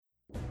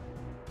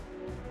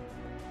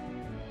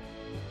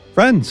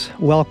Friends,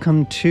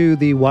 welcome to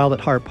the Wild at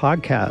Heart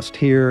podcast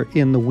here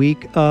in the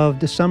week of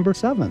December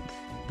 7th,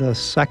 the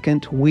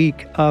second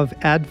week of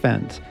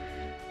Advent.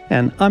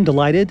 And I'm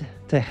delighted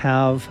to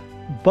have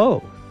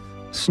both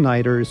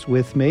Snyders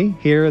with me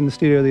here in the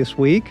studio this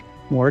week.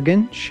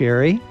 Morgan,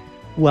 Sherry,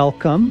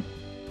 welcome.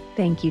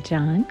 Thank you,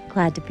 John.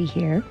 Glad to be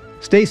here.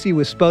 Stacy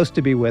was supposed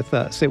to be with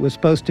us. It was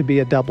supposed to be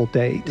a double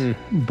date,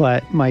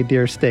 but my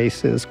dear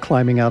Stace is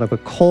climbing out of a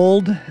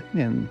cold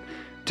and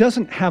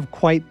doesn't have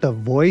quite the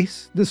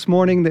voice this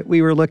morning that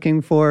we were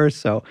looking for,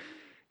 so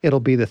it'll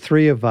be the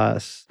three of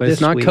us. But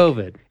it's not week.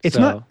 COVID. It's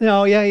not.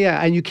 No,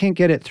 yeah, and you can't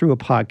get it through a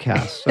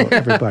podcast. So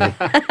everybody,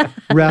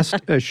 rest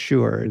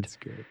assured. That's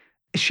good.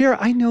 Cher,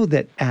 I know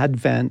that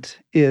Advent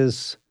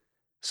is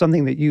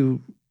something that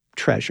you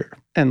treasure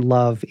and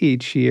love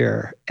each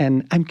year,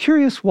 and I'm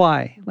curious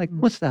why. Like,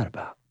 what's that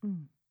about?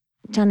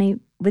 John, I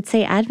would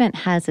say Advent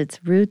has its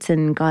roots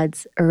in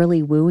God's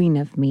early wooing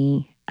of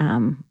me,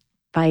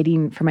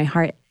 fighting for my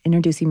heart,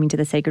 introducing me to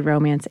the sacred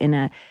romance in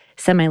a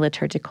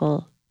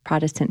semi-liturgical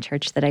Protestant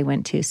church that I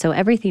went to. So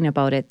everything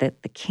about it, the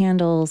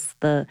candles,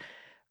 the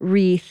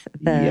wreath,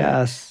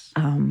 the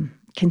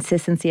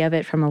consistency of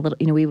it from a little,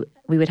 we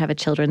would have a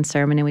children's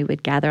sermon and we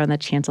would gather on the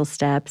chancel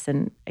steps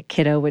and a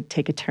kiddo would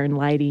take a turn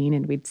lighting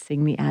and we'd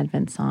sing the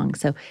Advent song.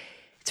 So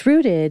it's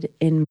rooted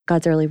in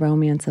God's early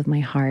romance of my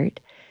heart.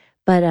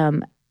 But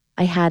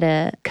I had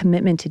a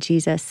commitment to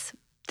Jesus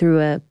through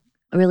a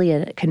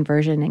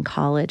conversion in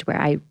college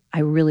where I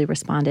really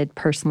responded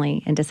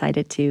personally and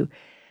decided to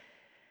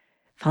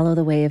follow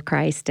the way of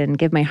Christ and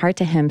give my heart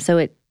to him. So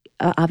it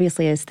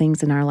obviously, as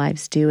things in our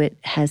lives do, it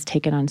has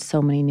taken on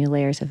so many new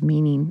layers of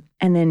meaning.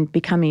 And then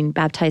becoming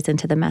baptized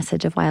into the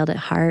message of Wild at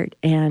Heart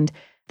and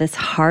this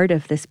heart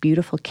of this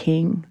beautiful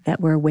King that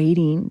we're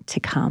waiting to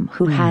come,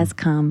 who has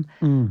come,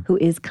 who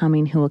is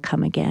coming, who will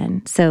come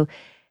again. So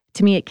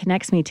to me, it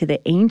connects me to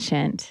the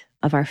ancient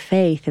of our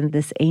faith and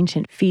this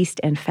ancient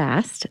feast and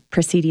fast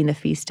preceding the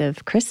feast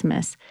of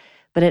Christmas.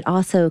 But it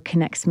also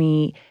connects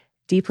me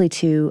deeply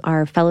to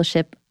our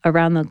fellowship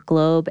around the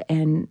globe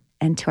and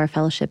to our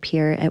fellowship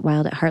here at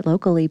Wild at Heart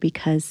locally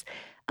because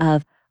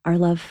of our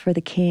love for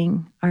the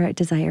King, our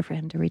desire for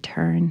him to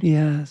return,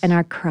 and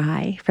our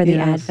cry for the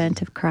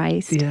advent of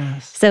Christ.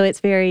 So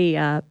it's very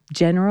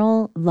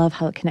general. Love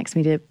how it connects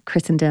me to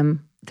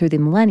Christendom through the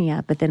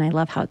millennia, but then I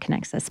love how it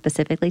connects us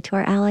specifically to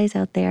our allies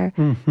out there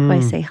who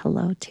I say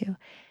hello to.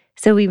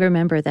 So we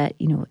remember that,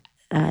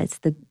 it's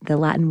the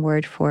Latin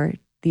word for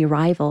the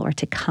arrival or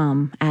to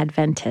come,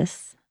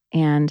 Adventus,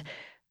 and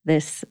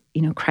this,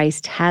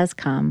 Christ has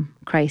come,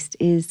 Christ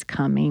is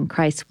coming,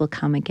 Christ will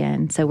come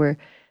again. So we're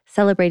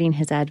celebrating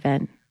his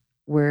advent.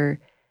 We're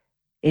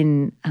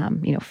in,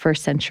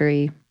 first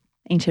century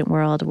ancient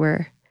world.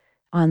 We're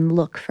on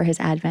look for his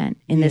advent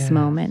in this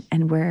moment,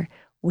 and we're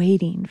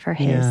waiting for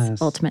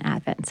his ultimate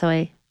advent.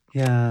 So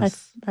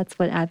that's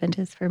what Advent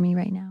is for me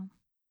right now.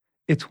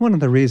 It's one of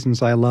the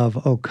reasons I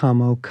love O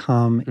Come,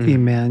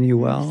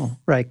 Emmanuel,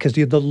 right? Because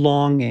you're the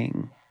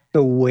longing,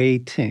 the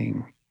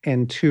waiting,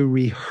 and to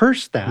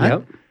rehearse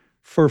that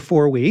for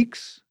 4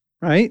 weeks,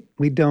 right?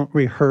 We don't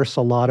rehearse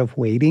a lot of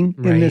waiting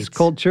in this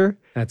culture.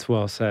 That's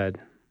well said.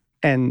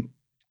 And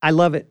I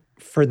love it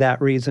for that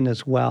reason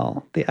as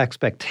well. The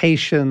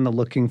expectation, the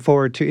looking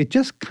forward to, it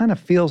just kind of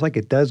feels like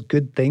it does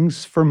good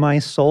things for my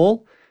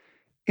soul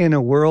in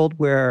a world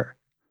where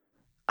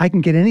I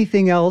can get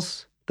anything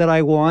else that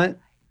I want.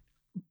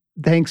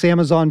 Thanks,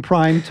 Amazon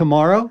Prime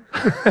tomorrow,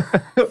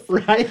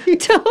 right?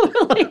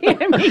 Totally.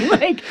 I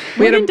mean,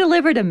 Morgan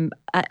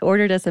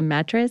ordered us a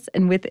mattress,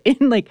 and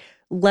within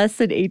less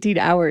than 18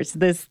 hours,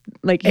 this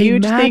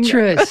huge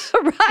mattress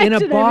thing arrived, in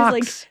a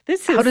box.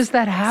 How does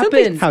that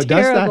happen? How does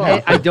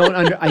that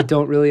happen? I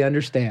don't really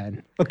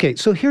understand. Okay,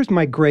 so here's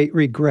my great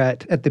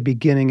regret at the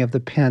beginning of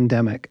the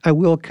pandemic. I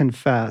will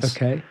confess.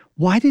 Okay.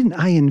 Why didn't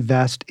I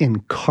invest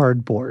in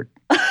cardboard?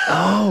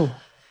 Oh.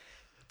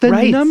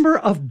 The number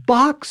of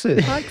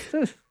boxes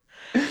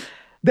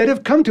that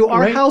have come to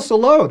our house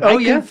alone.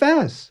 I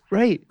confess.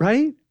 Right.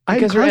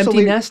 Because we're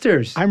empty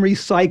nesters. I'm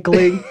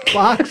recycling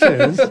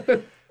boxes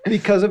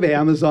because of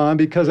Amazon,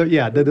 because of,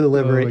 the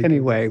delivery.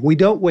 Anyway, we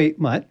don't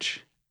wait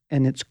much,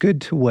 and it's good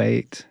to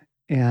wait.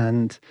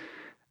 And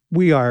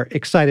we are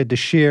excited to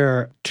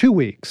share 2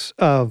 weeks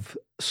of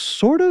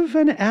sort of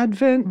an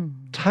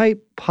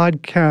Advent-type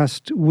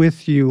podcast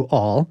with you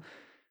all.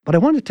 But I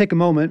want to take a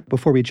moment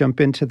before we jump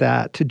into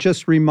that to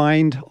just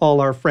remind all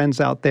our friends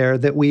out there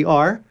that we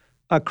are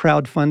a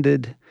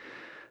crowd-funded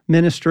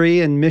ministry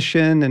and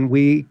mission, and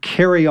we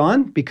carry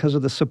on because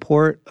of the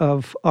support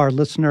of our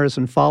listeners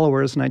and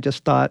followers. And I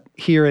just thought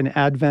here in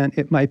Advent,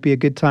 it might be a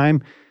good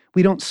time.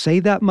 We don't say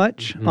that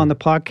much on the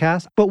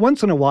podcast, but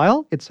once in a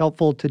while, it's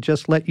helpful to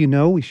just let you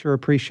know. We sure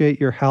appreciate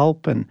your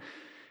help. And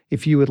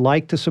if you would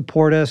like to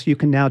support us, you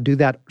can now do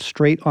that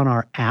straight on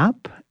our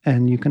app.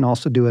 And you can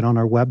also do it on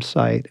our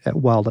website at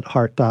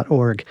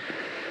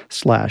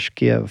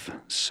wildatheart.org/give.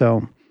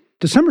 So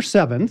December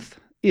 7th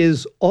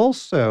is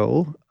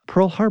also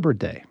Pearl Harbor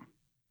Day,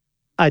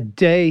 a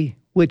day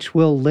which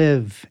will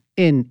live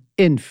in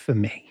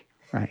infamy,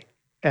 right?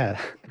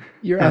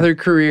 Your other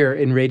career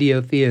in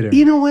radio theater.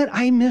 You know what?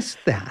 I missed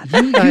that.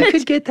 You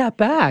could get that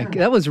back.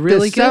 That was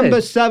really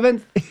December good.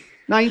 7th,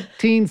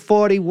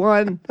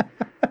 1941,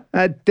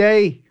 a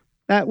day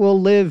that will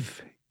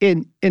live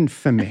in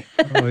infamy.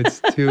 Oh,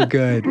 it's too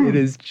good. It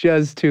is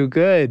just too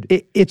good.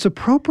 It's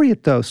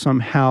appropriate, though,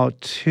 somehow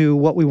to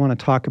what we want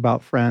to talk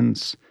about,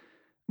 friends,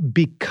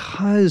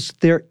 because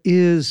there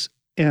is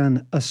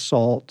an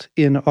assault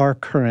in our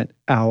current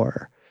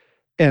hour.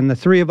 And the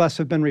three of us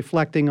have been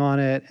reflecting on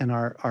it, and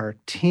our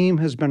team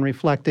has been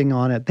reflecting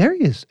on it. There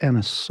is an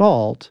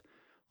assault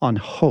on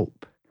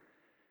hope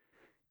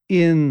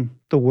in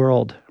the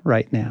world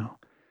right now.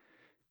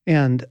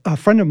 And a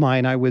friend of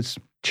mine, I was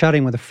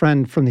chatting with a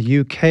friend from the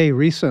UK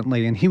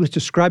recently, and he was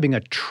describing a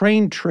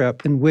train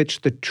trip in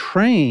which the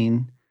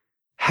train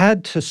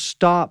had to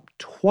stop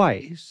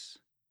twice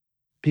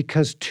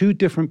because two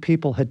different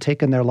people had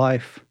taken their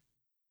life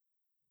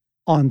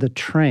on the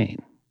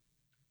train,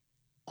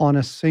 on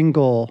a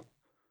single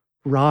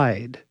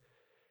ride.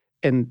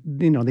 And,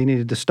 they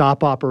needed to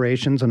stop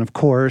operations and, of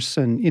course,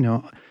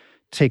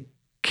 take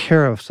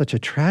care of such a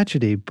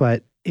tragedy.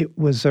 But it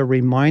was a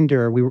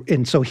reminder.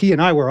 And so he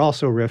and I were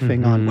also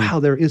riffing on, wow,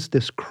 there is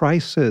this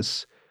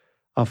crisis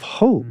of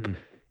hope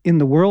in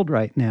the world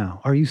right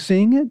now. Are you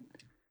seeing it?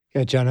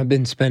 Yeah, John, I've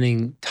been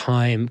spending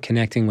time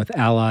connecting with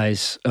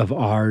allies of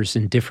ours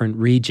in different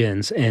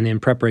regions. And in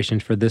preparation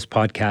for this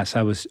podcast,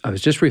 I was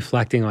just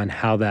reflecting on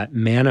how that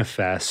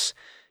manifests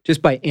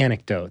just by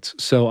anecdotes.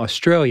 So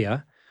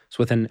Australia was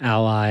with an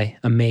ally,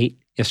 a mate,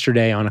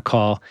 yesterday on a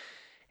call,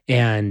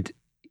 and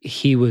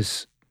he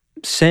was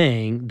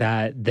saying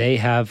that they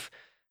have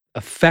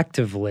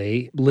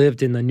effectively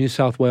lived in the New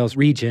South Wales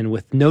region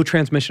with no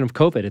transmission of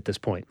COVID at this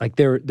point. Like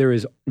there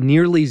is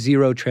nearly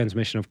zero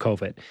transmission of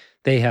COVID.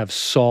 They have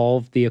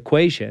solved the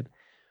equation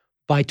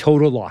by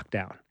total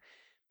lockdown.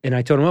 And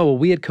I told him, oh, well,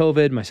 we had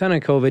COVID, my son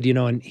had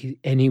COVID,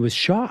 and he was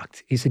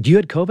shocked. He said, you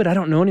had COVID? I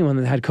don't know anyone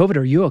that had COVID.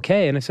 Are you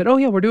okay? And I said, oh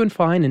yeah, we're doing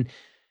fine. And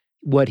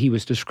what he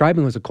was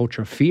describing was a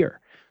culture of fear.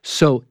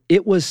 So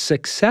it was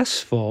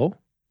successful.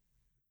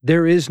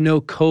 There is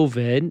no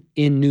COVID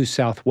in New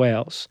South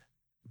Wales,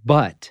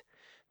 but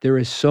there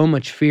is so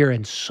much fear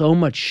and so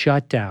much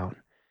shutdown.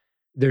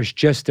 There's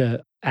just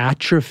a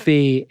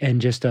atrophy and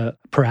just a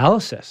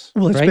paralysis.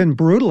 Well, it's been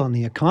brutal on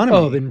the economy.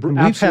 Oh,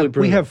 absolutely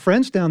brutal. We have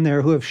friends down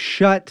there who have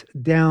shut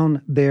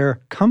down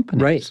their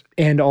companies. Right.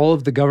 And all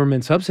of the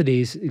government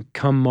subsidies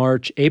come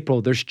March,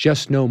 April, there's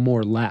just no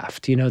more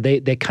left.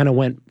 They kind of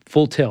went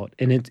full tilt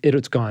and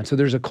it's gone. So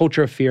there's a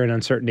culture of fear and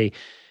uncertainty.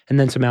 And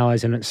then some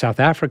allies in South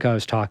Africa I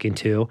was talking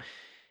to,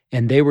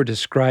 and they were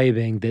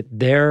describing that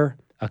their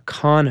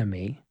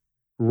economy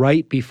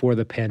right before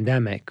the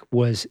pandemic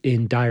was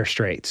in dire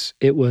straits.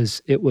 It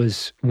was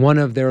one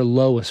of their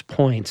lowest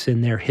points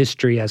in their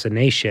history as a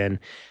nation,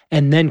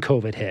 and then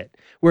COVID hit.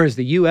 Whereas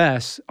the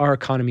U.S., our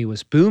economy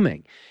was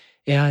booming,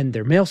 and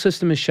their mail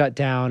system is shut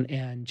down,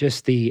 and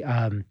just the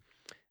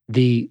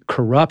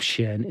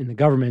corruption in the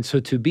government.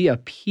 So to be a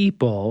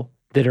people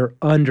that are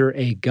under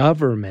a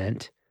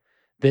government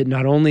that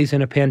not only is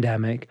in a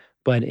pandemic,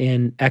 but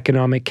in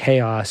economic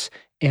chaos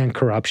and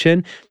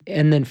corruption.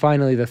 And then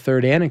finally, the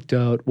third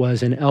anecdote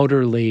was an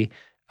elderly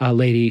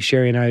lady,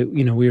 Sherry and I,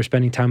 we were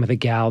spending time with a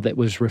gal that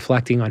was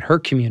reflecting on her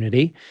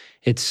community.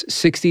 It's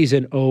 60s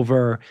and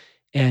over,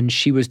 and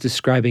she was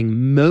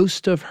describing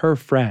most of her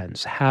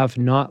friends have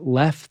not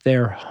left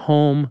their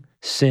home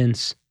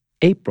since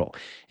April.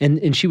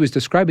 And she was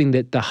describing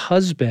that the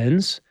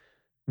husbands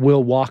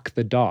will walk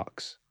the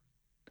dogs.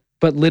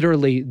 But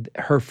literally,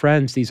 her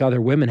friends, these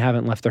other women,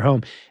 haven't left their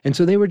home. And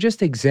so they were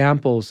just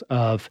examples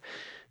of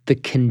the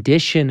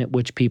condition at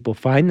which people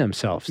find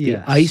themselves, the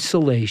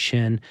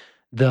isolation,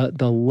 the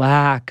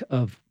lack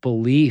of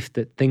belief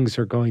that things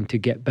are going to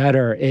get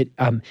better.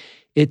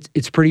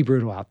 It's pretty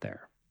brutal out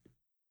there.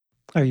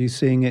 Are you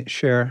seeing it,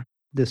 Cher,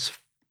 this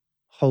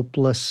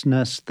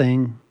hopelessness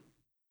thing?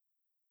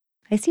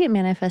 I see it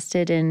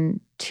manifested in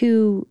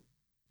two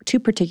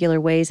particular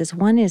ways.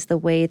 One is the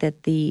way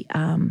that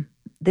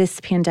this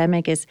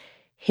pandemic is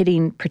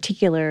hitting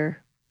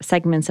particular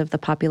segments of the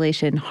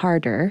population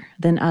harder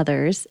than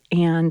others.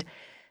 And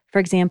for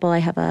example, I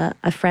have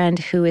a friend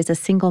who is a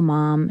single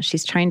mom.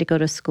 She's trying to go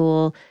to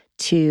school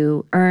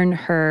to earn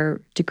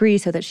her degree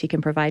so that she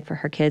can provide for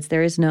her kids.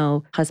 There is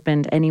no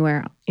husband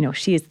anywhere.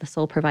 She is the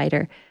sole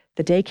provider.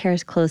 The daycare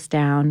is closed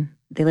down.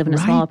 They live in a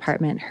small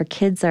apartment. Her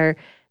kids are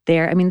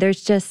there. I mean,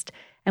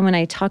 and when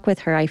I talk with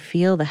her, I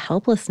feel the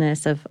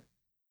helplessness of,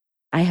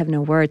 I have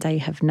no words. I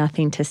have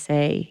nothing to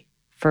say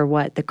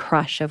for the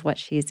crush of what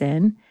she's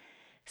in.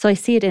 So I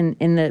see it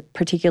in the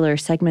particular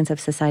segments of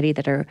society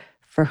that are,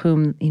 for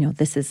whom,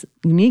 this is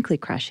uniquely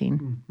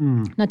crushing.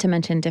 Mm-hmm. Not to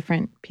mention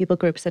different people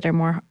groups that are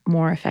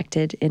more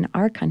affected in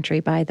our country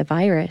by the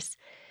virus.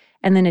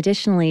 And then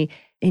additionally,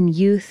 in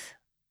youth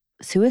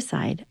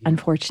suicide,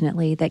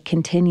 unfortunately, that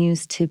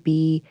continues to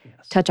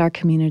touch our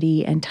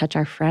community and touch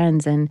our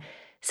friends. And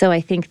so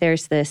I think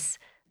there's this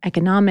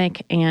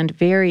economic and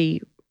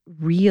very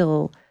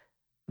real,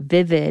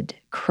 vivid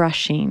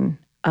crushing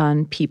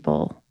on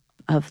people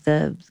of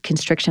the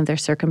constriction of their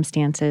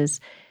circumstances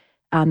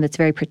that's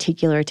very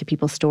particular to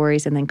people's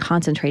stories and then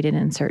concentrated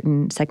in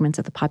certain segments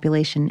of the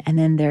population. And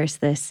then there's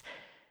this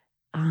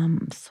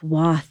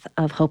swath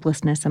of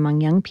hopelessness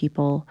among young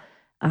people,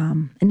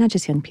 and not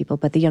just young people,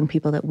 but the young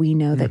people that we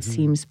know that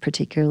seems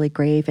particularly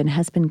grave and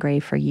has been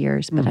grave for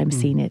years, but I'm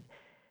seeing it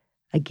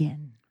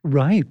again.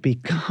 Right,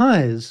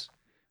 because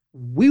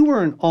we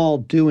weren't all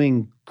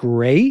doing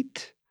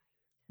great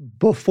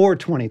before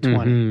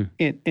 2020,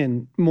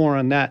 and more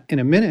on that in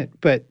a minute,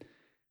 but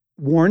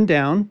worn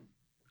down,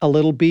 a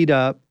little beat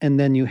up, and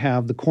then you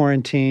have the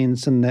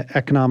quarantines and the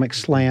economic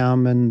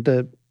slam and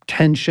the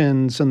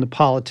tensions and the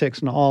politics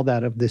and all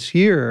that of this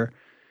year.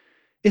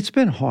 It's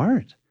been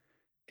hard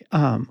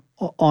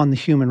on the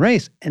human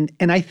race. And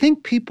I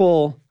think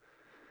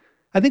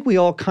we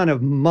all kind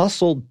of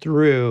muscled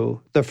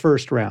through the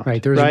first round.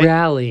 Right. There was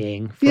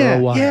rallying for a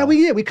while. Yeah,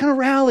 we kind of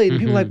rallied.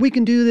 People were like, we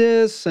can do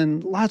this.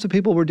 And lots of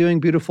people were doing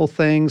beautiful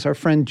things. Our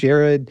friend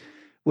Jared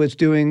was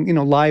doing,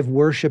 live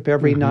worship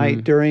every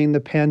night during the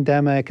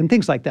pandemic and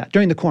things like that,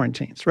 during the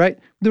quarantines, right?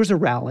 There was a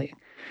rallying.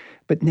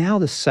 But now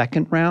the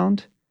second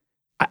round,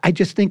 I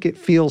just think it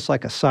feels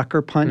like a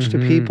sucker punch to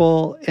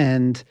people.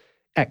 And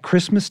at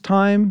Christmas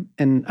time,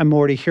 and I'm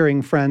already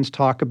hearing friends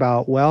talk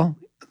about, well,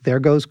 there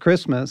goes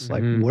Christmas.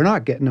 Like, we're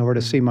not getting over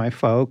to see my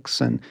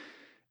folks and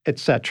et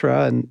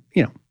cetera. And,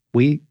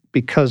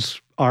 because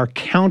our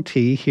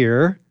county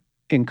here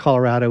in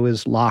Colorado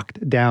is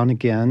locked down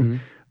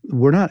again,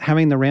 we're not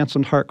having the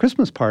Ransomed Heart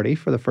Christmas party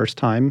for the first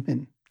time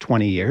in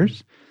 20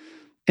 years.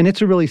 And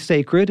it's a really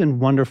sacred and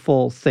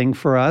wonderful thing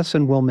for us,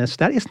 and we'll miss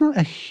that. It's not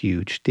a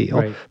huge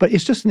deal, but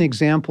it's just an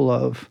example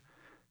of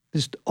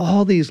just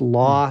all these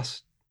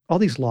losses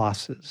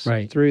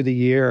through the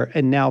year,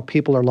 and now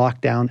people are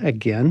locked down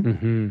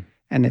again,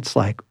 and it's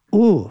like,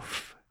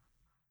 oof.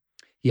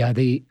 Yeah,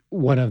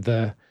 one of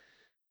the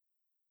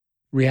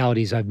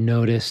realities I've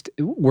noticed,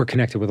 we're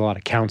connected with a lot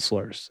of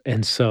counselors,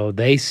 and so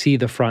they see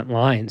the front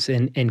lines,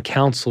 and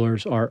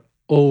counselors are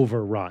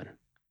overrun.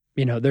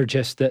 They're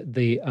just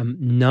the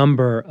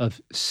number of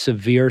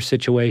severe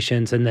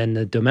situations, and then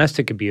the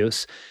domestic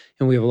abuse,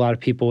 and we have a lot of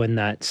people in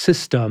that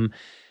system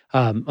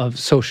of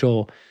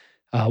social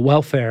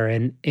welfare,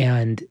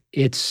 and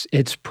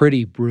it's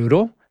pretty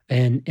brutal.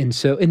 And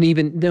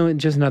even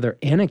just another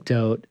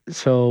anecdote.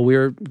 So we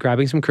were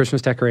grabbing some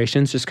Christmas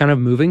decorations, just kind of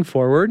moving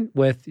forward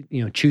with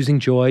choosing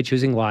joy,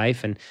 choosing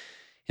life. And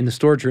in the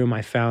storage room,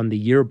 I found the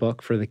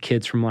yearbook for the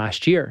kids from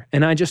last year,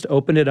 and I just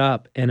opened it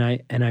up and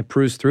I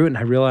perused through it, and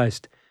I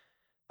realized,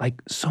 like,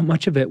 so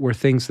much of it were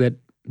things that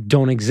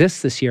don't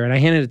exist this year. And I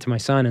handed it to my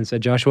son and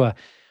said, Joshua,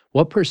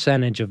 what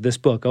percentage of this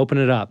book, open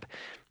it up,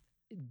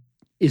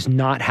 is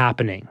not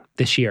happening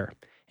this year?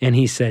 And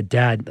he said,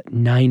 Dad,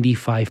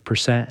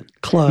 95%.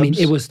 Clubs.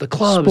 It was the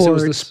clubs, it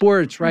was the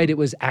sports, right? It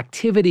was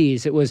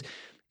activities, it was,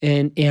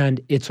 and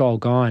it's all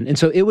gone. And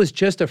so it was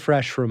just a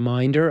fresh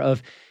reminder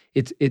of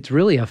it's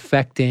really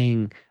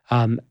affecting,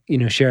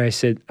 Sherry, I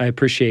said, I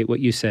appreciate what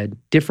you said,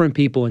 different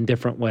people in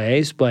different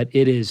ways, but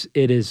it is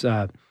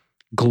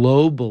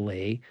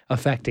globally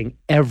affecting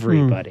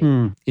everybody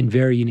in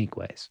very unique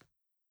ways.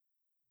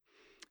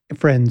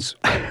 Friends,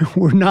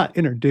 we're not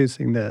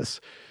introducing this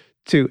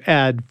to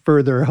add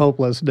further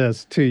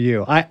hopelessness to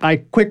you.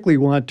 I quickly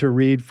want to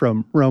read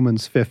from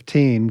Romans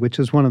 15, which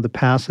is one of the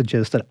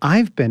passages that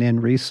I've been in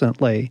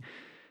recently.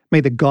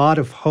 May the God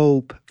of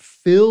hope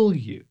fill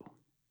you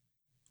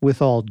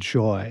with all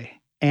joy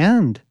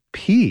and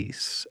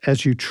peace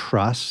as you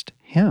trust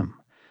him,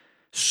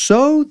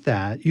 so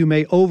that you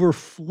may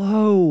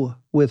overflow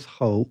with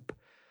hope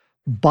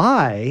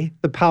by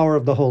the power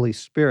of the Holy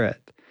Spirit.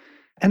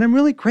 And I'm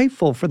really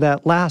grateful for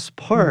that last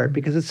part,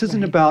 because this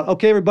isn't about,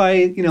 okay,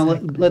 everybody,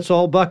 let's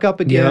all buck up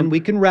again. Yep. We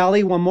can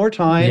rally one more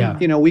time.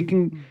 Yeah. We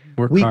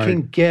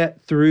can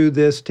get through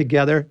this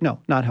together. No,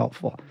 not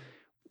helpful.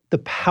 The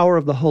power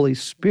of the Holy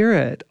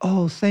Spirit.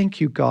 Oh,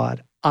 thank you,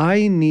 God.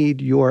 I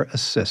need your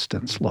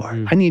assistance,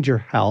 Lord. I need your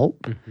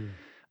help.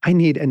 I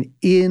need an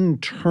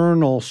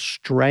internal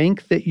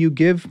strength that you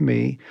give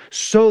me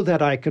so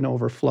that I can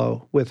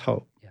overflow with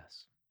hope.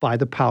 By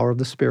the power of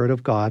the Spirit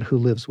of God who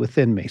lives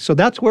within me. So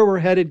that's where we're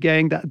headed,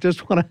 gang.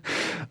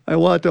 I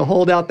want to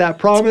hold out that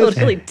promise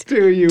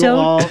to you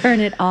all. Don't turn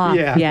it off.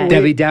 Yeah.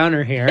 Debbie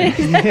Downer here.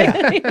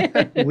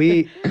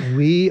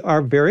 We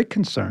are very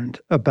concerned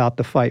about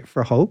the fight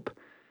for hope.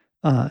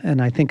 And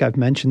I think I've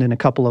mentioned in a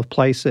couple of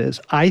places,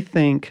 I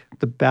think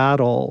the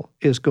battle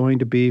is going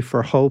to be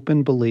for hope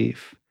and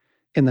belief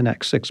in the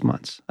next 6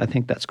 months. I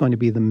think that's going to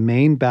be the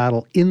main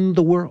battle in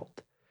the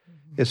world,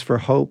 is for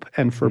hope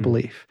and for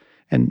belief.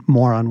 And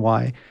more on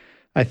why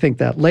I think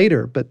that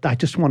later. But I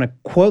just want to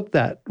quote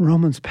that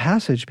Romans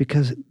passage,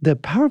 because the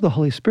power of the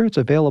Holy Spirit's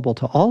available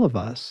to all of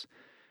us,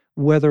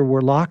 whether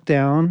we're locked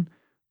down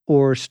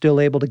or still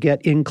able to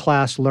get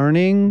in-class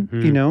learning,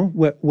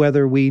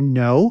 whether we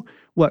know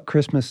what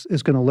Christmas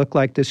is going to look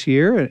like this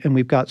year and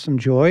we've got some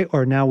joy,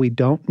 or now we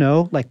don't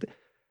know. Like,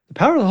 the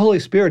power of the Holy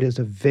Spirit is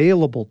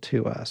available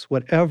to us,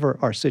 whatever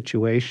our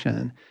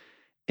situation,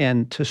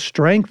 and to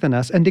strengthen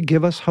us and to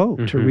give us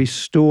hope, to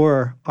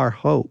restore our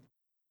hope.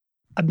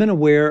 I've been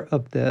aware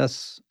of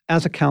this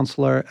as a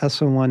counselor, as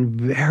someone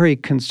very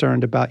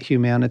concerned about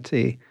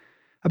humanity.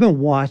 I've been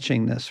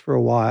watching this for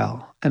a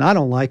while, and I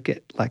don't like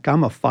it. Like,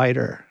 I'm a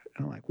fighter.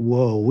 And I'm like,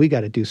 whoa, we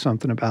got to do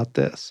something about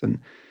this. And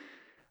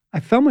I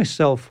found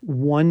myself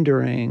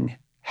wondering,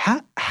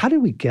 how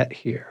did we get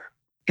here?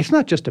 It's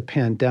not just a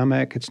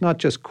pandemic. It's not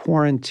just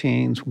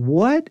quarantines.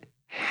 What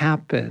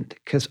happened?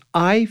 Because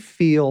I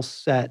feel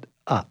set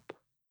up.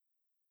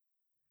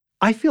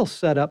 I feel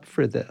set up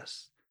for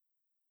this.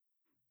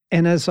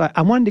 And as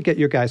I wanted to get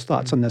your guys'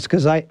 thoughts on this,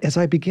 because as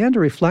I began to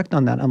reflect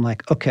on that, I'm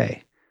like,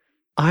 okay,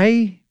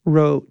 I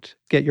wrote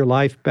Get Your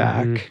Life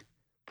Back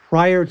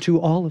prior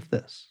to all of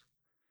this.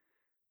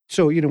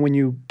 So, when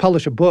you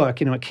publish a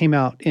book, it came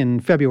out in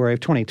February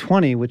of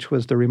 2020, which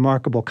was the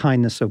remarkable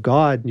kindness of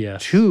God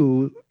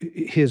to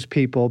his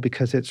people,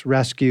 because it's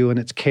rescue and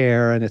it's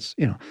care and it's,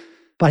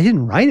 but I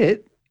didn't write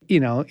it,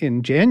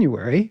 in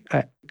January.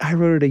 I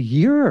wrote it a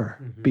year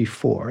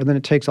before, and then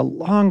it takes a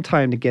long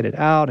time to get it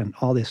out and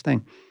all this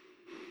thing.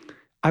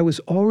 I was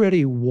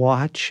already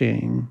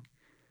watching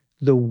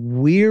the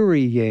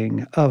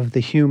wearying of the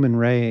human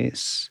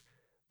race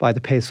by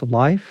the pace of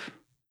life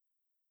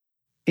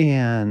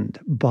and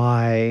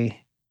by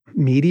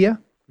media,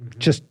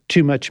 just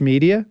too much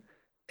media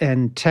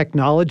and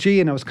technology.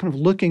 And I was kind of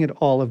looking at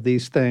all of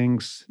these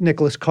things.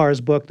 Nicholas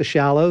Carr's book, The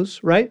Shallows,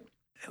 right?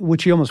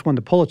 Which he almost won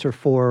the Pulitzer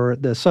for.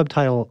 The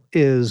subtitle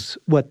is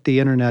What the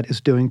Internet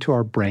is Doing to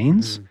Our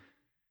Brains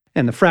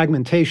and the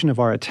fragmentation of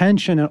our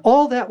attention. And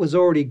all that was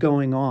already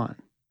going on,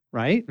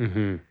 right?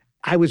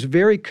 I was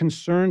very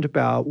concerned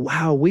about,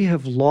 wow, we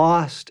have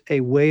lost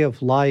a way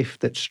of life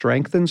that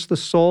strengthens the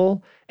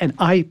soul. And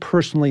I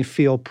personally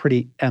feel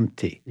pretty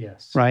empty,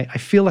 right? I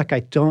feel like I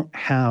don't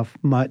have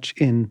much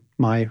in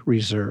my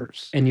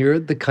reserves. And you're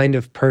the kind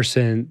of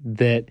person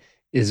that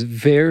is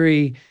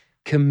very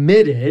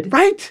committed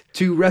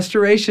to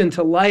restoration,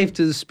 to life,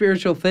 to the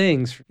spiritual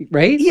things,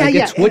 right? Yeah,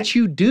 it's what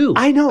you do.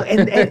 I know.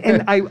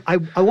 And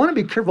I want to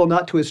be careful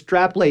not to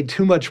extrapolate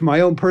too much from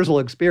my own personal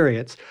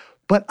experience,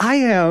 but I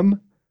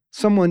am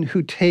someone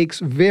who takes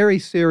very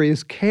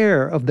serious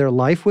care of their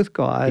life with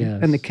God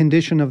and the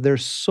condition of their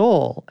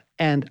soul.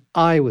 And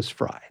I was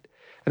fried.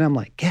 And I'm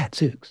like,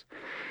 gadzooks.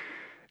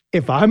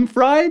 If I'm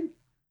fried?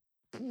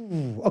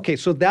 Okay,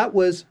 so that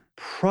was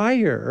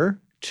prior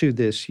to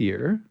this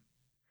year.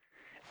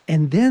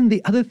 And then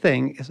the other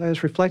thing, as I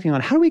was reflecting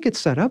on how do we get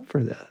set up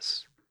for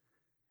this,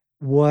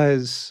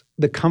 was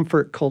the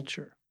comfort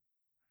culture.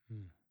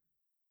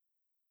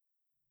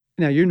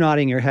 Now, you're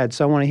nodding your head,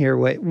 so I want to hear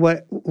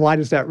why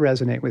does that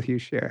resonate with you,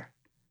 Cher?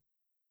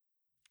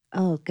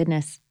 Oh,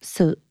 goodness.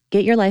 So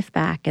Get Your Life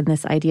Back and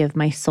this idea of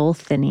my soul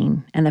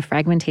thinning and the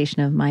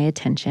fragmentation of my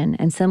attention.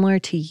 And similar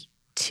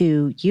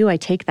to you, I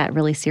take that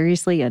really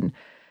seriously and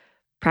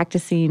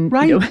practicing.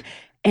 Right.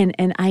 And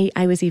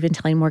I was even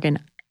telling Morgan,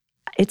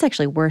 it's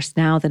actually worse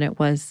now than it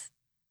was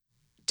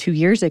 2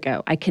 years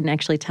ago. I can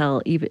actually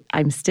tell even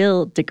I'm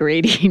still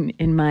degrading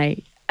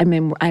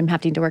I'm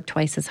having to work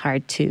twice as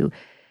hard to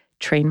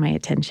train my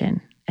attention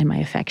and my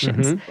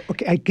affections.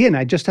 Okay, again,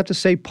 I just have to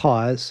say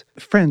pause.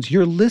 Friends,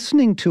 you're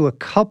listening to a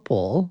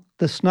couple,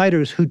 the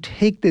Snyders, who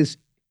take this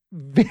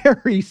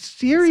very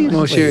seriously.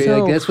 Well, Sherry,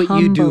 So that's what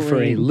you do for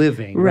a humbling.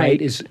 living, right?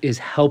 Is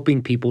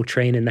helping people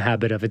train in the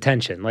habit of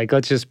attention. Like,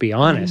 let's just be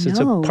honest. It's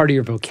a part of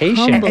your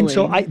vocation. Humbling. And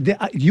so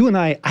you and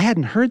I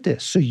hadn't heard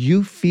this. So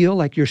you feel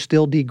like you're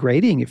still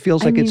degrading. It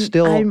feels like it's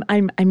still.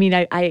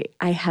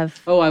 I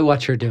have. Oh, I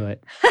watch her do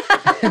it.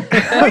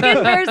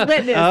 Morgan bears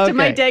witness to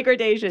my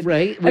degradation.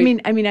 Right.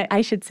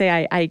 I should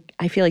say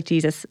I feel like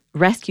Jesus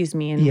rescues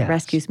me and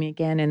rescues me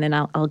again, and then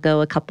I'll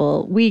go a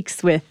couple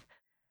weeks with.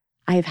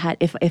 I've had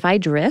if I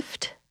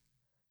drift,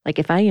 like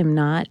if I am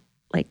not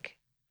like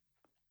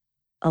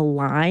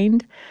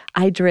aligned,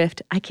 I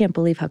drift. I can't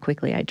believe how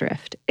quickly I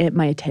drift at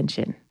my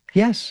attention.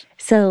 Yes.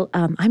 So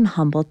I'm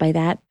humbled by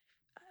that.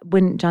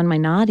 When John, my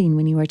nodding,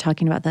 when you were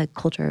talking about the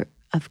culture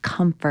of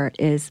comfort,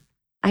 is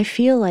I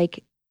feel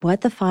like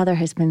what the Father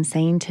has been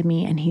saying to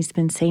me, and He's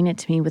been saying it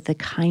to me with the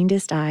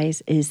kindest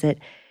eyes, is that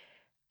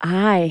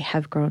I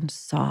have grown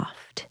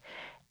soft.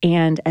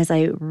 And as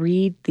I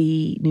read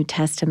the New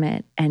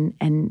Testament, and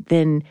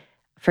then,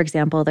 for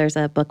example, there's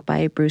a book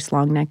by Bruce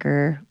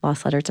Longnecker,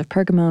 Lost Letters of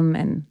Pergamum,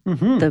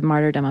 and The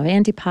Martyrdom of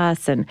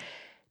Antipas, and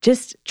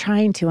just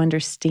trying to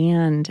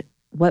understand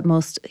what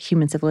most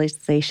human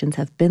civilizations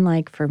have been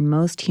like for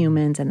most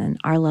humans, and then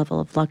our level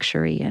of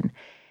luxury. And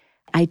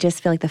I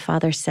just feel like the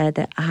Father said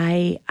that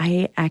I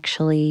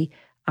actually,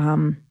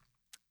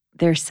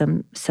 there's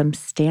some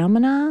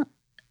stamina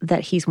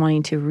that He's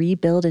wanting to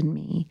rebuild in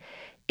me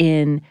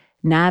in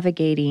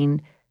navigating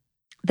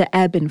the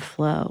ebb and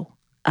flow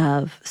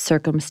of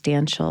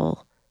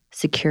circumstantial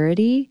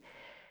security.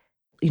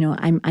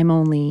 I'm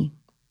only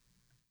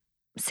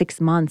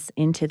 6 months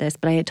into this,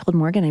 but I had told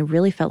Morgan, I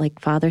really felt like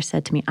Father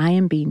said to me, I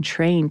am being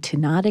trained to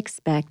not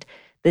expect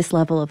this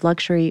level of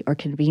luxury or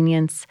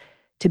convenience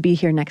to be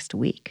here next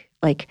week.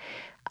 Like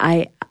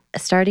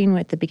starting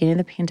with the beginning of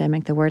the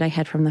pandemic, the word I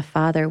had from the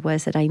Father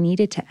was that I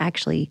needed to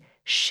actually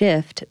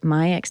shift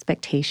my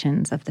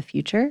expectations of the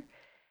future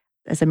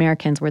as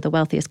Americans, we're the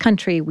wealthiest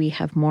country. We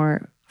have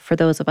more, for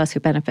those of us who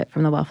benefit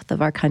from the wealth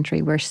of our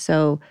country, we're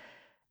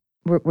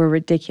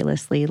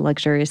ridiculously,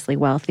 luxuriously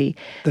wealthy.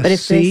 The but if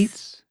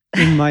seats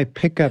in my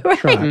pickup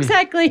truck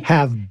exactly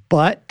have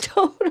butt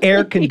totally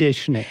air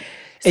conditioning.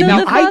 So And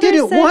now the I father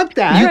didn't said- want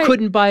that. You Right.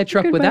 couldn't buy a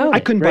truck couldn't buy without it. it. I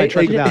couldn't buy a right?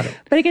 truck Like, without it.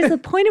 But I guess the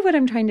point of what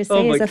I'm trying to say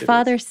Oh, my is the goodness.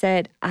 father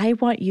said, I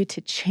want you to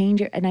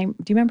change your, and do you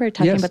remember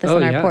talking Yes. about this Oh,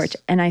 on our yes. porch?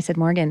 And I said,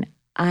 Morgan,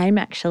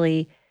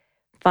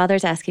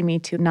 Father's asking me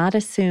to not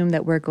assume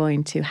that we're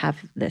going to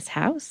have this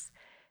house,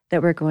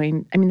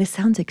 this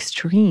sounds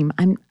extreme.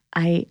 I'm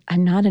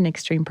not an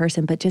extreme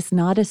person, but just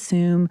not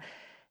assume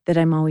that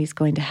I'm always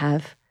going to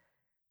have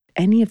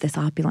any of this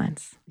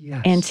opulence.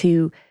 Yes.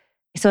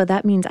 So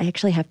that means I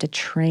actually have to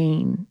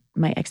train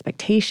my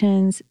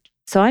expectations.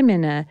 So I'm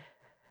in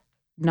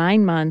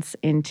 9 months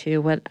into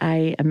what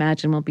I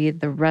imagine will be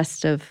the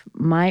rest of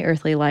my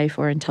earthly life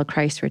or until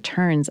Christ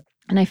returns.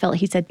 And I felt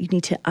he said, you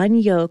need to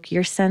unyoke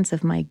your sense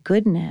of my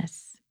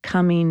goodness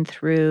coming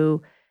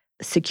through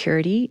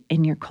security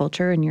in your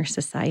culture and your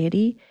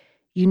society.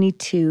 You need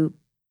to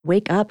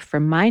wake up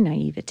from my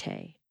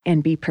naivete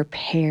and be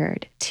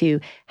prepared to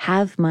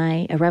have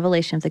a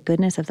revelation of the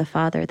goodness of the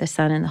Father, the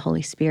Son, and the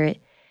Holy Spirit,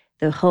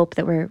 the hope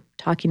that we're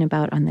talking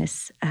about on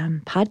this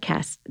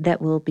podcast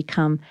that will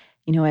become,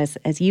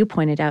 as you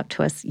pointed out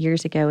to us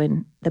years ago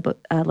in the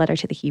book, letter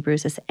to the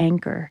Hebrews, this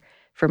anchor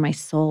for my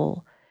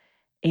soul.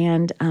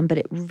 And but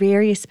it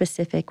very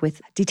specific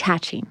with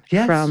detaching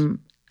Yes.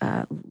 from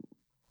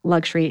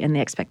luxury and the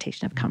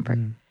expectation of comfort.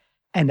 Mm-hmm.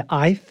 And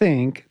I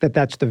think that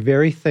that's the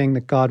very thing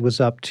that God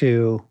was up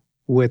to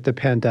with the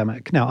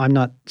pandemic. Now, I'm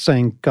not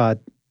saying God,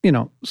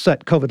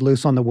 set COVID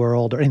loose on the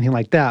world or anything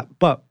like that.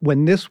 But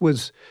when this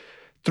was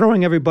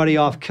throwing everybody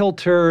off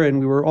kilter and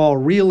we were all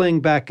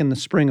reeling back in the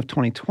spring of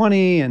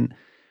 2020, and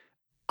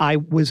I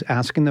was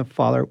asking the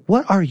Father,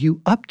 what are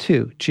you up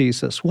to,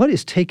 Jesus? What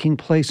is taking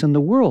place in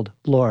the world,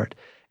 Lord?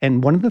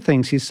 And one of the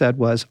things he said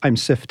was, I'm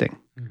sifting.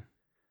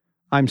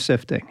 I'm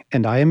sifting.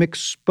 And I am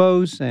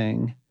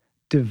exposing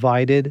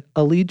divided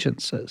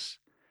allegiances.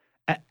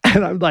 And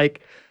I'm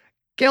like,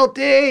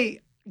 guilty.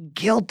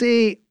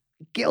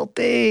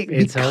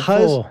 It's because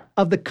helpful.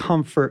 of the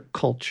comfort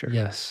culture.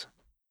 Yes.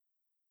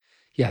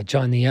 Yeah,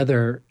 John, the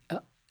other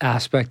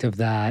aspect of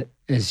that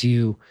as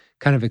you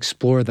kind of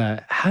explore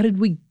how did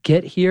we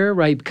get here,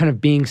 right? Kind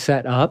of being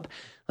set up.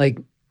 Like,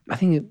 I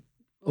think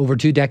over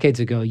 2 decades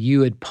ago,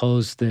 you had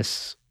posed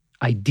this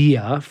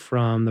idea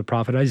from the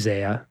prophet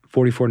Isaiah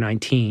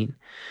 44:19,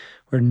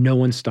 where no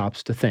one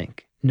stops to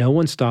think. No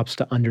one stops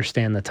to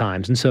understand the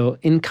times. And so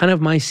in kind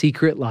of my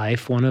secret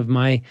life, one of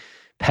my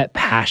pet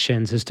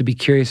passions is to be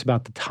curious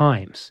about the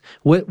times.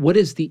 What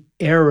is the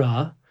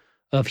era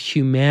of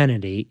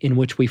humanity in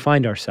which we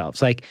find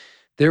ourselves? Like,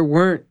 there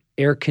weren't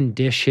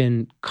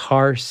air-conditioned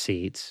car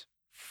seats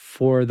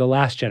for the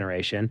last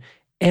generation.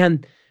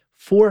 And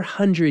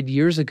 400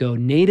 years ago,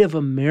 Native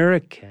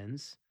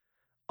Americans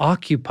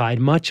occupied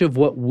much of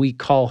what we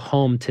call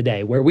home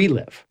today, where we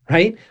live,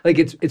 right? Like,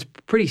 it's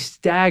pretty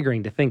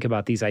staggering to think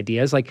about these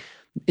ideas. Like,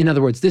 in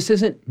other words, this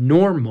isn't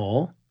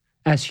normal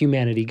as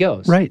humanity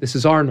goes. Right. This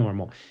is our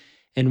normal.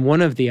 And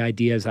one of the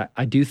ideas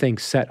I do think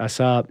set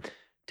us up,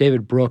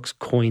 David Brooks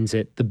coins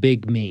it the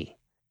big me,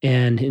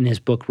 and in his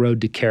book,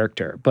 Road to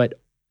Character. But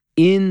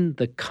in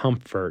the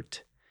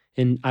comfort,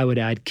 and I would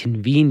add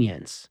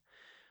convenience,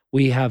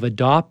 we have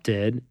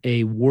adopted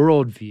a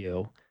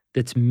worldview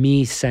that's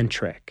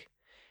me-centric.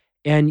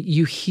 And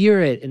you hear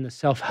it in the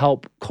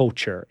self-help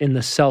culture, in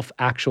the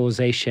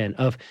self-actualization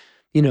of,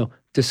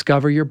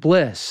 discover your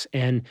bliss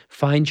and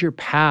find your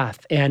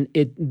path. And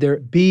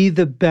Be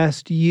the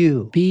best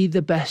you. be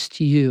the best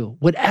you.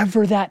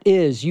 Whatever that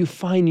is, you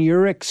find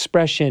your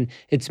expression.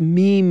 It's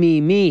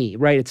me,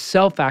 right? It's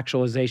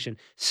self-actualization,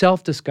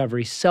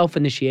 self-discovery,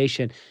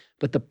 self-initiation.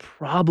 But the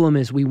problem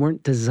is we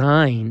weren't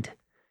designed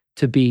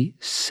to be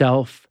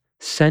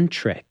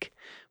self-centric.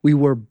 We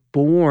were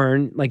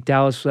born, like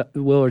Dallas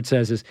Willard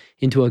says,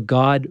 into a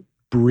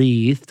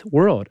God-breathed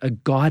world, a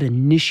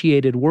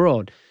God-initiated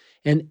world.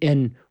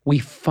 And we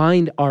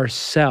find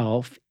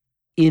ourselves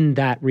in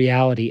that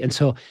reality. And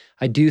so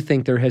I do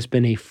think there has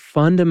been a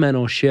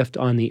fundamental shift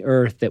on the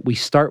earth that we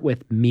start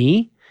with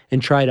me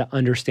and try to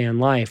understand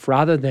life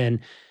rather than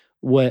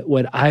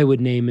what I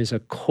would name as a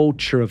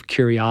culture of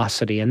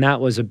curiosity. And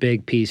that was a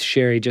big piece,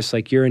 Sherry, just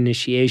like your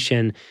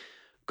initiation.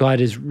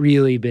 God has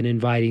really been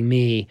inviting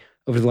me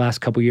over the last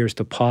couple of years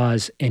to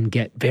pause and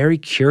get very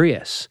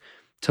curious,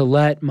 to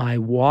let my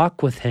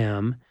walk with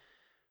him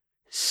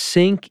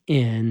sink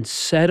in,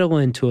 settle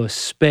into a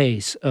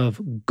space of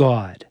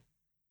God.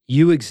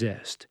 You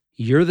exist.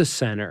 You're the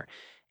center.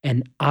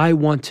 And I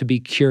want to be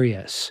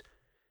curious.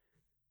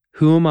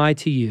 Who am I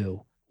to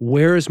you?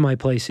 Where is my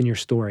place in your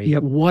story?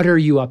 Yep. What are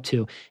you up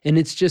to? And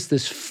it's just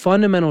this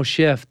fundamental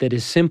shift that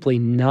is simply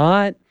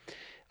not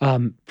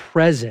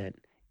present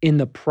in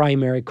the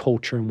primary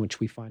culture in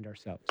which we find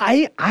ourselves.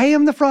 I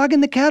am the frog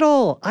in the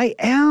kettle. I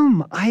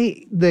am.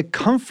 The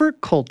comfort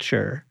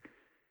culture,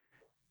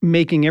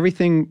 making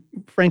everything,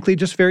 frankly,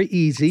 just very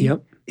easy.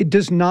 Yep. It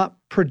does not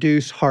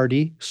produce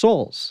hardy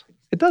souls.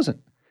 It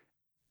doesn't.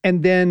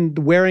 And then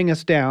wearing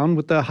us down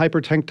with the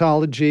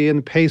hypertechnology and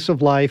the pace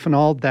of life and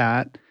all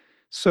that.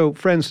 So,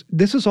 friends,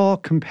 this is all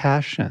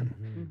compassion.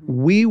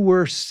 Mm-hmm. We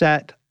were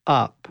set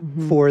up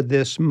for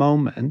this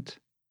moment.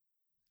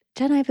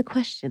 Jen, I have a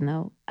question,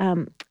 though.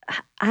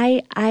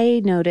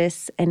 I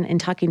notice, and in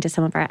talking to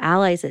some of our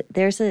allies, that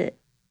there's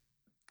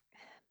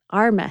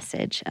our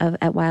message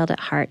at Wild at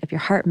Heart, of your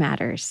heart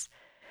matters.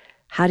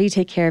 How do you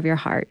take care of your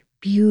heart?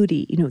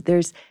 Beauty.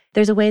 There's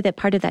a way that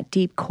part of that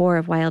deep core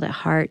of Wild at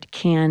Heart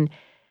can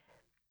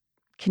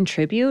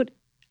contribute,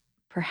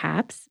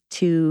 perhaps,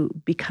 to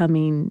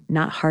becoming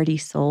not hardy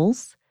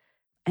souls.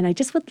 And I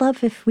just would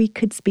love if we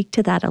could speak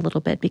to that a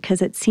little bit,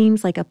 because it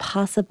seems like a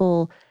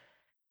possible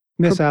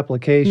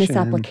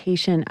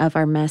misapplication of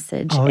our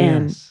message.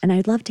 And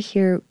I'd love to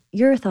hear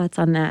your thoughts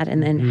on that,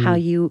 and then how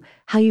you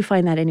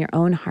find that in your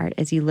own heart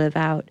as you live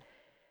out.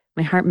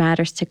 My heart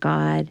matters to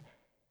God,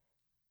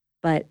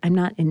 but I'm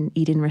not in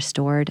Eden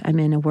restored. I'm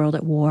in a world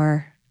at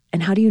war.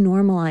 And how do you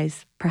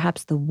normalize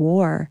perhaps the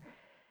war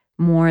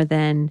more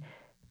than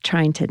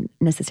trying to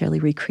necessarily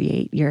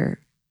recreate your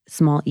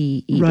small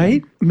e Eden?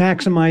 Right?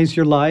 Maximize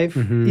your life.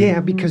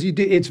 Yeah, because you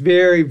do. It's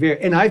very, very,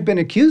 and I've been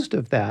accused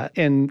of that.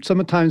 And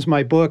sometimes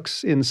my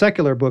books in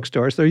secular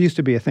bookstores, there used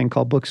to be a thing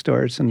called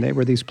bookstores, and they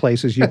were these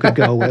places you could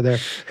go where there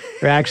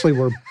actually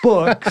were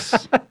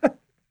books,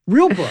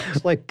 real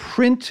books, like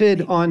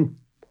printed on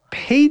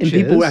pages.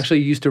 And people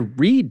actually used to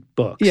read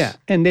books. Yeah,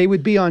 and they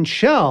would be on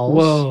shelves.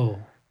 Whoa.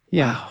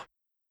 Yeah. Wow.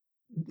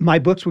 My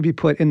books would be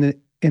put in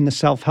the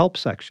self-help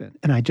section,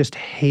 and I just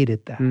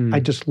hated that. I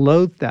just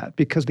loathed that,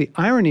 because the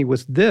irony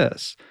was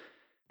this.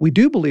 We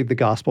do believe the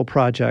Gospel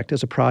Project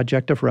is a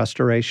project of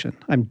restoration.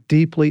 I'm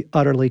deeply,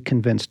 utterly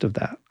convinced of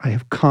that. I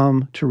have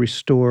come to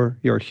restore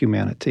your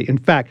humanity. In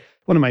fact,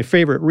 one of my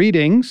favorite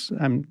readings,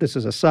 this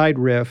is a side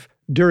riff,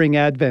 during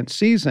Advent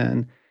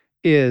season,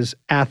 is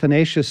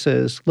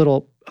Athanasius's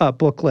little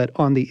booklet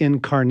on the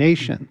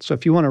Incarnation. So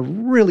if you want a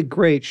really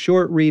great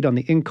short read on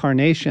the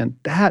Incarnation,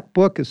 that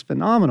book is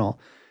phenomenal.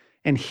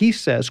 And he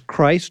says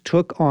Christ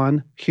took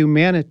on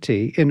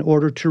humanity in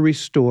order to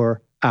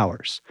restore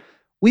ours.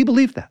 We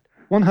believe that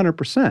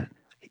 100%.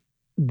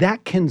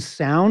 That can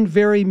sound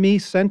very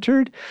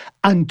me-centered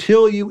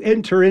until you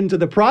enter into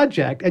the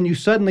project and you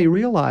suddenly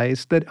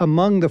realize that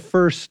among the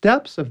first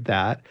steps of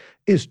that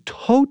is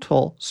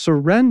total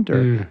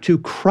surrender to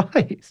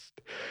Christ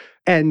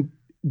and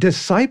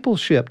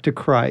discipleship to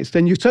Christ.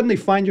 And you suddenly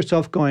find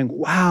yourself going,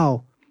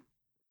 wow,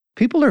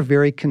 people are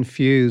very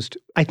confused.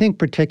 I think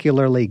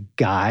particularly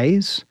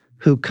guys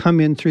who come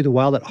in through the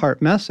Wild at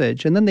Heart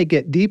message, and then they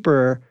get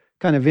deeper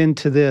kind of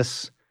into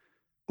this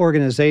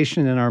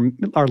organization in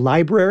our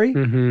library,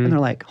 and they're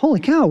like, holy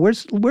cow,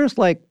 where's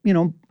like,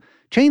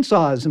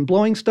 chainsaws and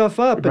blowing stuff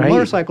up and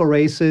motorcycle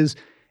races.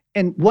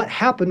 And what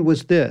happened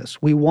was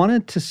this. We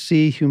wanted to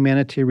see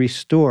humanity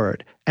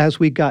restored. As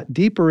we got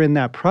deeper in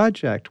that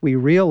project, we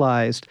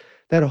realized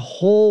that a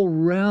whole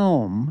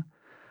realm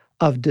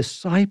of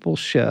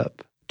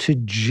discipleship to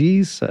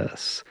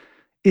Jesus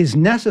is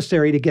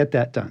necessary to get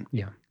that done.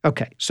 Yeah.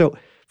 Okay, so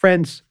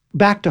friends,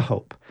 back to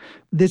hope.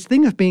 This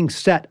thing of being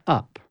set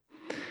up,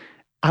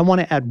 I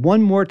want to add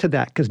one more to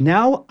that, because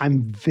now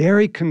I'm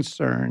very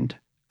concerned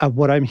of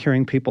what I'm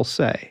hearing people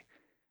say.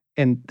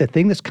 And the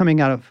thing that's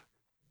coming out of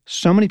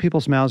so many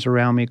people's mouths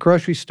around me,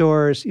 grocery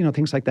stores,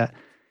 things like that,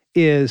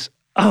 is,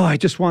 oh, I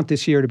just want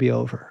this year to be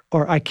over,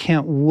 or I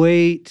can't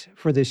wait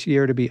for this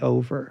year to be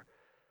over.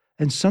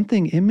 And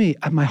something in me,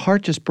 my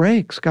heart just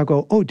breaks. I'll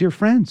go, oh, dear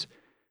friends,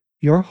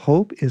 your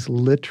hope is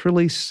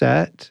literally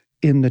set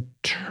in the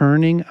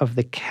turning of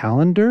the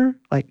calendar.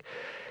 Like,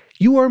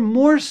 you are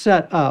more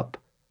set up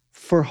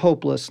for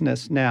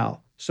hopelessness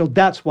now. So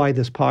that's why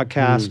this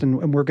podcast,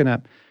 and we're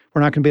not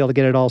going to be able to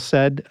get it all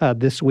said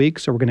this week.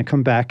 So we're going to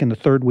come back in the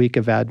third week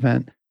of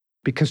Advent,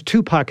 because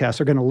 2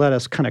 podcasts are going to let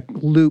us kind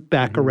of loop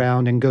back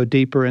around and go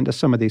deeper into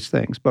some of these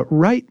things. But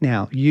right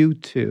now, you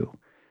two,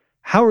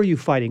 how are you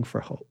fighting for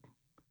hope?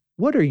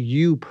 What are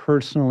you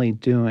personally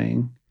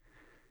doing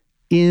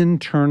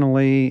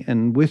internally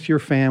and with your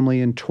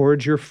family and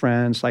towards your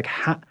friends? Like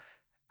how?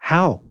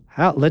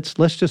 Let's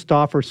just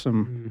offer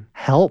some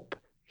help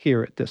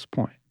here at this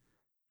point.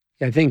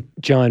 I think,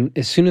 John,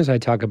 as soon as I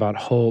talk about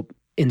hope,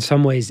 in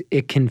some ways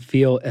it can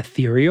feel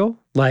ethereal.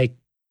 Like,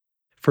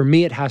 for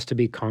me, it has to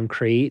be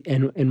concrete.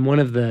 And one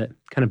of the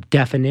kind of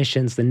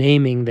definitions, the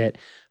naming that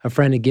a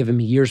friend had given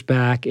me years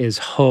back is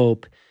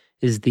hope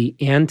is the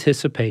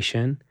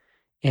anticipation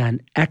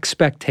and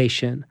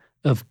expectation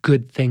of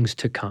good things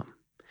to come.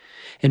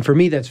 And for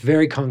me, that's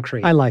very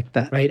concrete. I like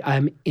that. Right?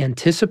 I'm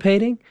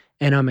anticipating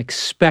and I'm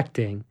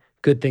expecting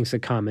good things to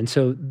come. And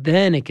so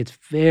then it gets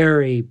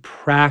very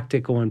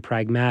practical and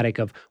pragmatic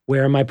of,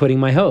 where am I putting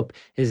my hope?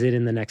 Is it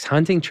in the next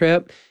hunting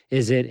trip?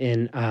 Is it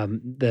in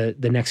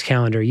the next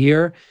calendar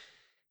year?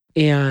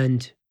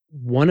 And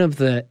one of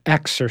the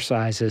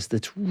exercises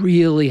that's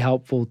really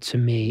helpful to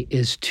me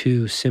is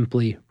to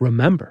simply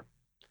remember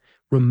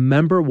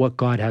remember what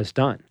God has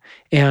done.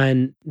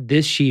 And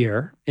this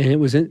year, and it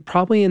was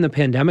probably in the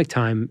pandemic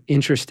time,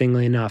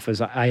 interestingly enough,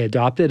 as I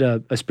adopted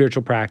a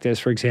spiritual practice,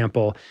 for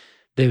example,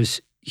 that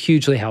was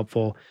hugely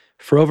helpful.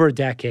 For over a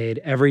decade,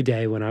 every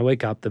day when I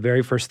wake up, the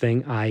very first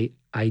thing I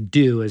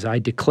do is I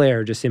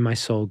declare just in my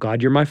soul,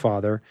 God, you're my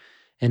Father,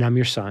 and I'm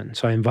your son.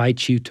 So I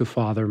invite you to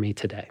father me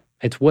today.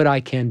 It's what I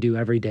can do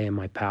every day in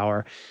my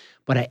power.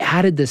 But I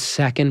added this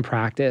second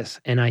practice,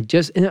 and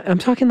I'm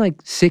talking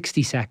like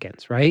 60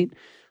 seconds, right?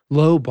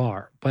 Low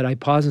bar. But I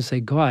pause and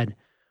say, God,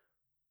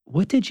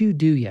 what did you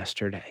do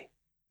yesterday?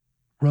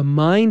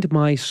 Remind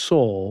my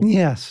soul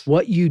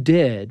what you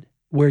did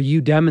where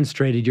you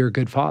demonstrated you're a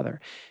good father.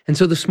 And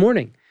so this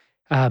morning,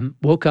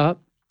 woke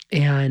up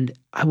and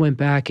I went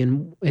back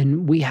and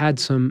we had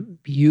some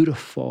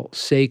beautiful,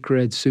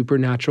 sacred,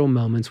 supernatural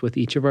moments with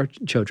each of our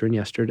children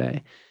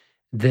yesterday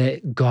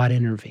that God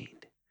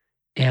intervened.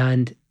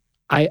 And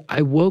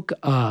I woke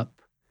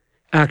up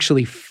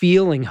actually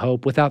feeling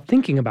hope without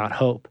thinking about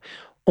hope,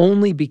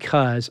 only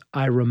because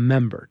I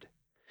remembered.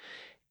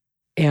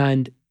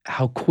 And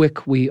how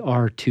quick we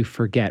are to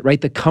forget, right?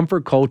 The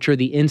comfort culture,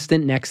 the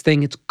instant next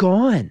thing, it's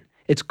gone.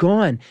 It's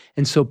gone.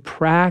 And so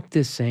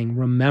practicing,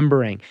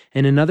 remembering.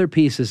 And another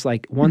piece is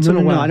like once in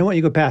a while. No, I don't want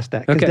you to go past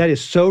that because that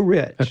is so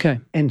rich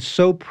and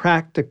so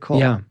practical.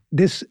 Yeah.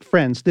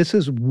 Friends, this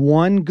is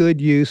one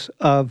good use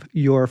of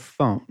your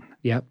phone.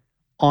 Yep.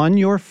 On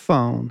your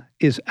phone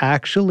is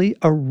actually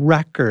a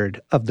record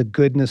of the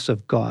goodness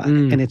of God,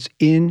 and it's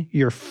in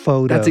your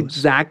photos. That's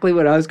exactly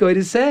what I was going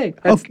to say.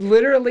 That's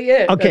literally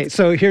it. Okay,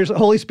 so here's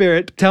Holy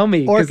Spirit. Tell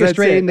me,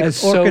 orchestrating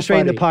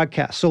the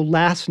podcast. So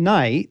last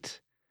night,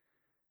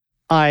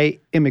 I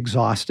am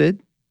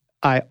exhausted.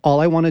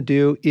 All I want to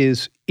do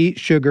is eat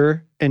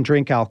sugar and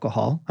drink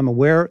alcohol. I'm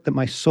aware that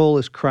my soul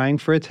is crying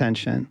for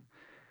attention.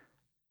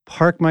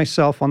 Park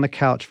myself on the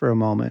couch for a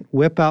moment,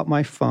 whip out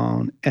my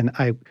phone, and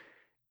I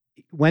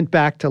went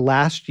back to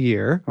last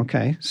year.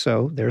 Okay,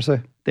 so there's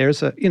a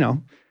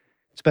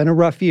it's been a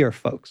rough year,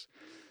 folks.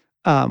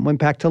 Went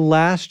back to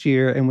last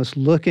year and was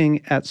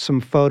looking at some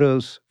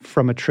photos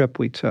from a trip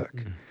we took,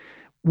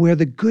 where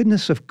the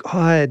goodness of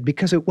God,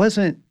 because it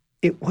wasn't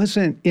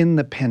in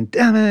the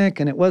pandemic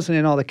and it wasn't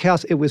in all the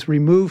chaos. It was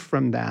removed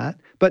from that,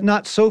 but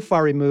not so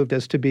far removed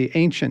as to be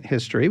ancient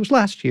history. It was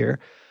last year.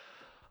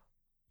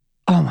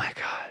 Oh my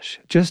gosh,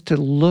 just to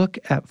look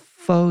at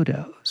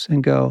photos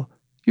and go,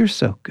 you're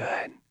so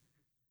good.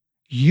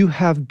 You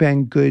have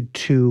been good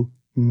to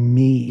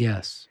me.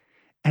 Yes.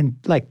 And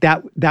like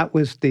that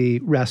was the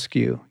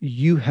rescue.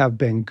 You have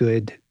been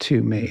good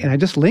to me. And I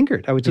just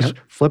lingered. I was just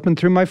flipping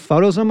through my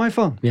photos on my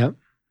phone. Yep.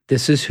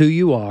 This is who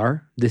you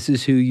are. This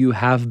is who you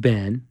have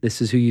been.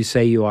 This is who you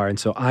say you are. And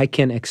so I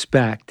can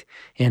expect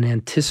and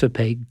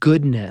anticipate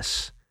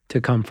goodness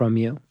to come from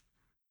you.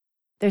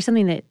 There's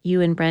something that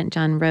you and Brent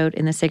John wrote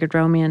in The Sacred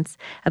Romance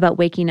about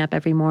waking up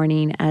every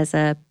morning as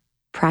a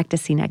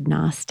practicing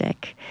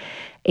agnostic.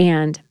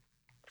 And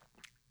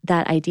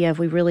that idea of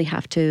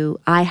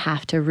I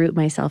have to root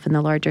myself in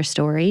the larger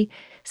story.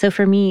 So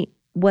for me,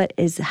 what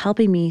is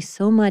helping me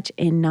so much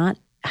in not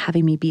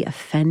having me be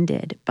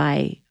offended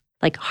by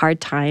like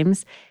hard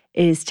times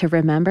is to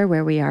remember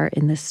where we are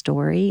in the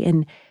story.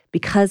 And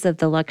because of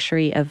the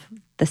luxury of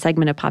the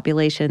segment of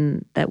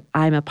population that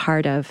I'm a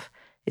part of,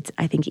 it's,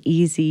 I think,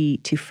 easy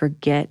to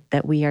forget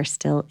that we are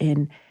still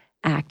in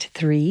Act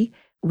 3.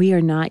 We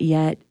are not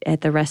yet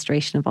at the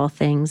restoration of all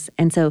things.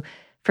 And so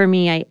for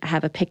me, I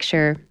have a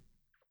picture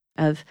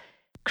of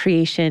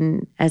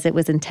creation as it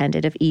was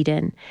intended, of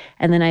Eden.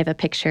 And then I have a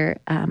picture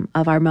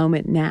of our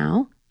moment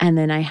now. And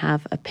then I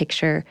have a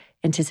picture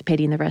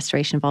anticipating the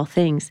restoration of all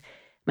things.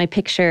 My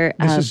picture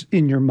This is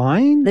in your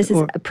mind? This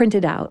is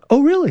printed out.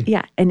 Oh, really?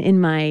 Yeah. And in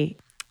my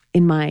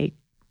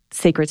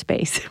sacred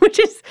space, which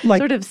is like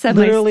sort of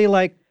literally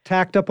like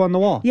tacked up on the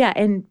wall. Yeah.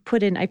 And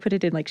I put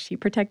it in like sheep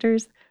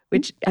protectors,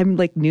 which I'm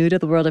like new to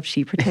the world of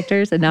sheep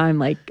protectors. And now I'm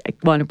like, I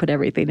want to put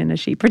everything in a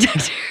sheep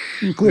protector.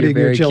 Including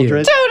your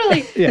children.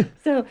 Totally. Yeah.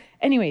 So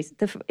anyways,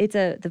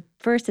 the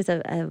first is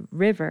a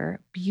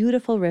river,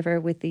 beautiful river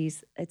with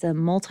it's a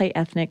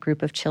multi-ethnic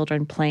group of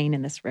children playing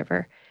in this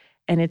river.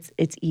 And it's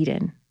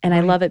Eden. And I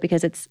love it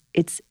because it's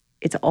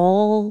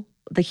all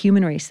the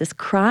human race, this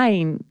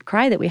cry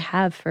that we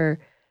have for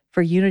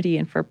unity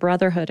and for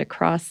brotherhood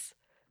across,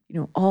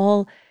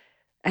 all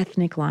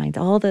ethnic lines,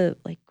 all the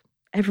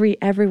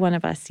every one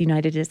of us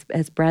united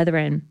as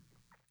brethren.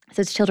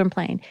 So it's children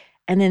playing.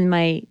 And then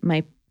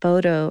my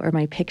photo or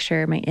my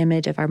picture, my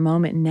image of our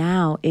moment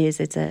now it's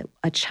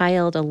a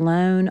child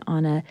alone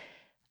on a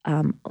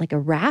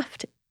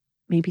raft,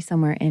 maybe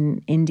somewhere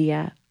in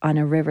India on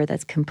a river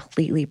that's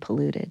completely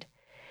polluted.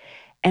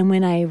 And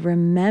when I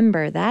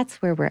remember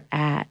that's where we're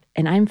at,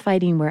 and I'm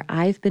fighting where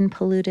I've been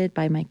polluted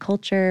by my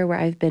culture, where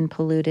I've been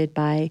polluted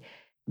by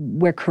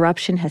where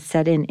corruption has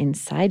set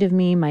inside of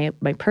me, my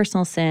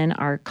personal sin,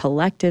 our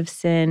collective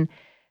sin,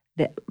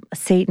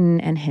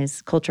 Satan and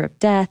his culture of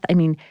death. I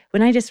mean,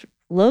 when I just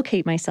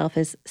locate myself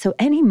so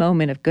any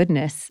moment of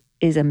goodness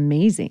is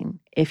amazing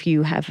if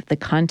you have the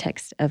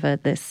context of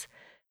this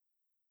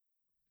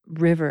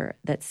river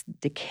that's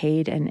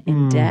decayed and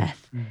in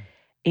death.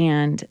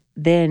 And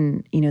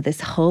then,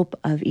 this hope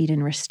of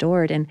Eden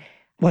restored. And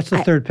what's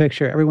the third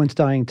picture? Everyone's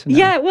dying to know.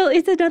 Yeah, well,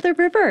 it's another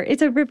river.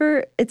 It's a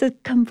river. It's a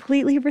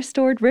completely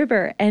restored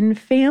river, and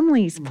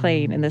families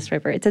playing in this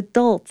river. It's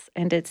adults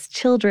and it's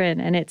children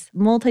and it's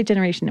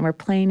multi-generation, and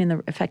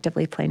we're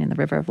effectively playing in the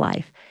river of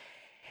life.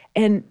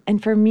 And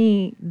for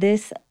me,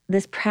 this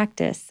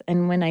practice,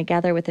 and when I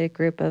gather with a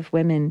group of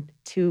women,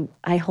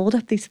 I hold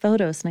up these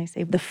photos and I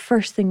say, the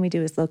first thing we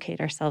do is locate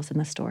ourselves in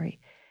the story.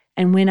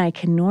 And when I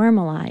can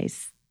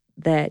normalize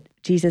that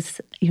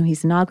Jesus,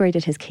 he's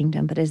inaugurated his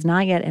kingdom, but is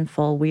not yet in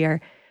full. We are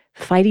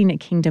fighting a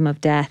kingdom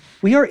of death.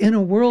 We are in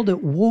a world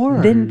at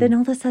war. Then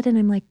all of a sudden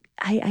I'm like,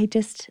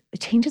 it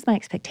changes my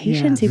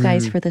expectations, you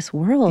guys, for this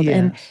world.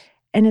 Yes.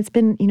 And it's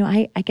been,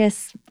 I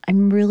guess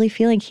I'm really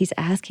feeling he's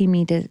asking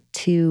me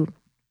to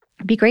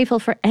be grateful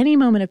for any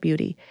moment of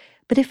beauty.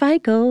 But if I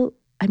go,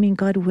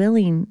 God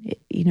willing,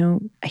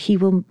 he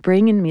will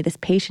bring in me this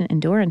patient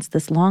endurance,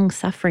 this long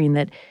suffering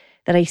that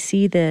I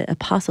see the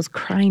apostles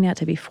crying out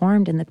to be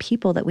formed, and the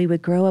people that we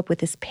would grow up with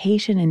this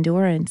patient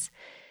endurance,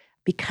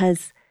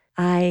 because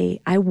I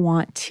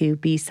want to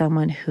be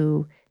someone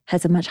who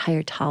has a much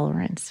higher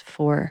tolerance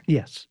for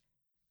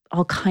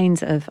all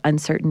kinds of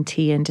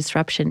uncertainty and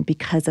disruption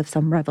because of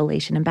some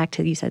revelation. And back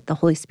to, you said, the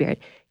Holy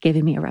Spirit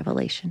giving me a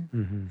revelation.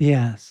 Mm-hmm.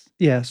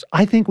 Yes.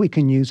 I think we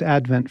can use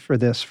Advent for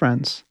this,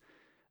 friends.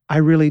 I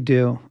really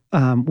do.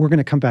 We're going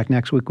to come back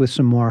next week with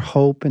some more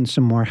hope and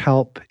some more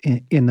help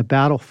in the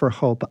battle for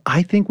hope.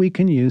 I think we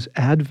can use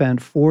Advent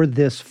for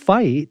this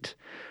fight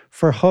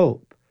for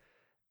hope.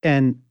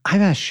 And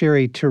I've asked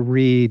Sherry to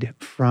read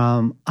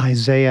from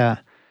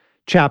Isaiah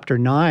chapter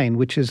 9,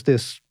 which is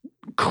this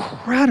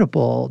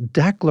incredible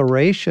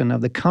declaration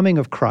of the coming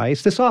of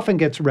Christ. This often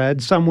gets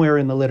read somewhere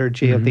in the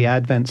liturgy of the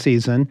Advent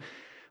season,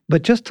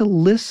 but just to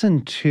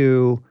listen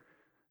to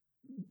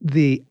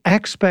the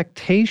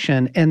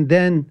expectation and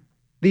then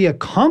the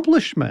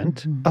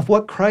accomplishment of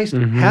what Christ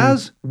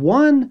has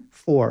won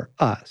for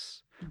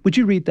us. Would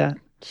you read that?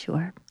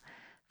 Sure.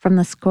 From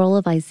the scroll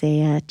of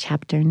Isaiah,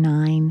 chapter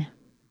 9.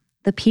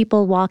 The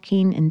people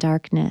walking in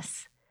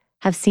darkness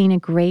have seen a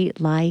great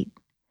light.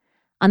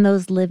 On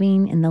those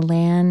living in the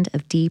land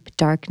of deep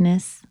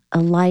darkness, a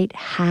light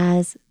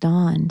has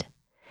dawned.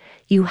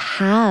 You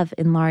have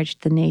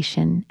enlarged the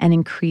nation and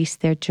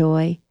increased their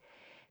joy.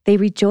 They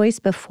rejoice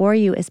before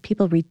you as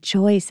people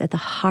rejoice at the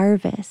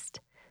harvest,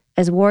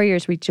 as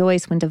warriors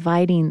rejoice when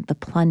dividing the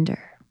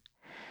plunder.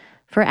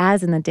 For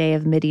as in the day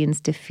of Midian's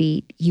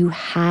defeat, you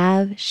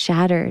have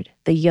shattered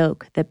the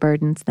yoke that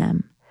burdens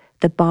them,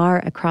 the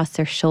bar across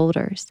their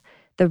shoulders,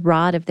 the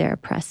rod of their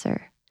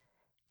oppressor.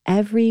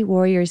 Every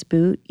warrior's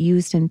boot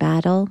used in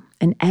battle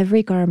and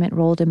every garment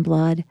rolled in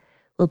blood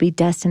will be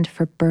destined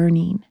for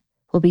burning,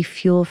 will be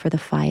fuel for the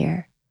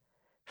fire.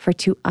 For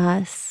to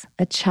us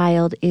a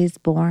child is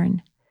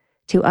born,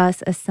 to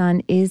us a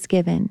son is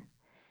given,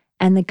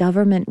 and the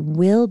government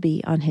will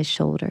be on his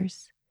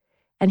shoulders.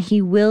 And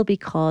he will be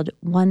called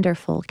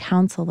Wonderful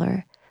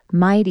Counselor,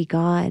 Mighty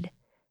God,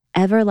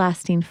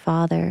 Everlasting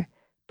Father,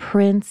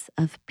 Prince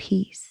of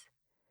Peace.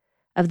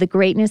 Of the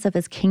greatness of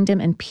his kingdom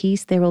and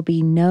peace there will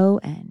be no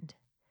end.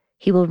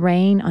 He will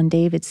reign on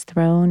David's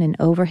throne and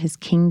over his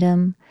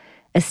kingdom,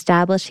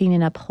 establishing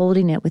and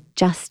upholding it with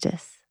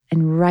justice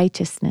and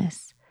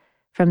righteousness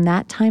from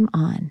that time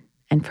on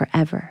and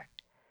forever.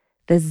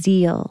 The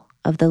zeal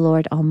of the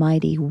Lord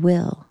Almighty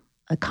will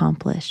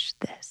accomplish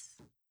this.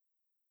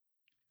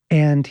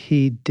 And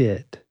he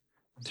did.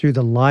 Through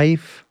the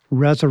life,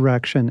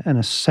 resurrection, and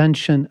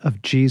ascension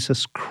of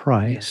Jesus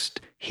Christ,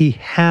 he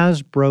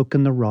has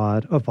broken the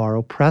rod of our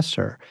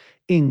oppressor,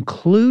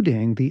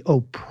 including the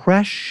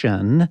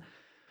oppression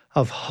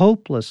of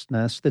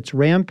hopelessness that's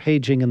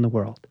rampaging in the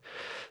world.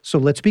 So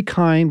let's be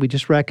kind. We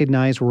just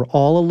recognize we're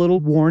all a little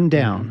worn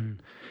down,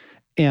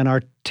 and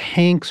our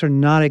tanks are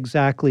not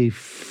exactly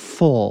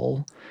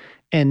full.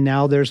 And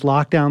now there's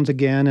lockdowns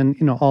again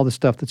and, all the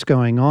stuff that's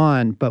going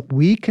on. But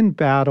we can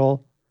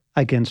battle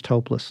against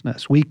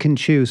hopelessness. We can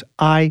choose,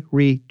 I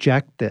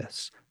reject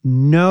this.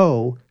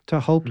 No to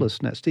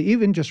hopelessness. To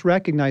even just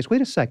recognize,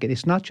 wait a second,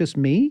 it's not just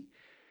me.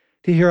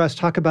 To hear us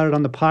talk about it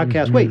on the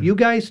podcast. Wait, you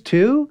guys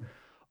too?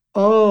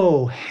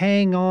 Oh,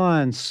 hang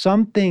on.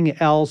 Something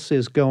else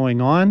is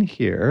going on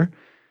here.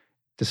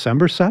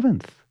 December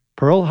 7th,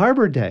 Pearl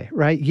Harbor Day,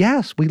 right?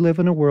 Yes, we live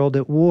in a world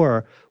at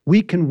war.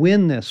 We can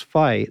win this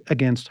fight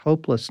against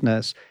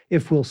hopelessness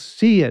if we'll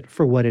see it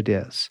for what it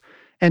is.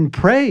 And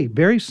pray,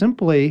 very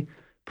simply,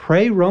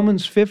 pray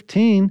Romans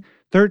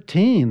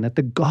 15:13, that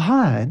the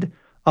God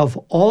of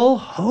all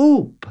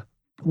hope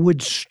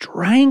would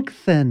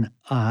strengthen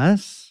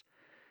us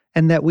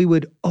and that we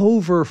would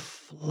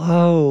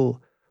overflow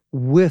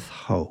with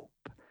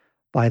hope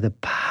by the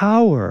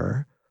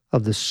power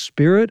of the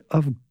Spirit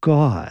of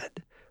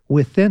God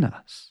within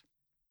us.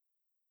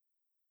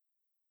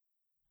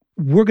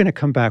 We're going to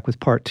come back with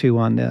part 2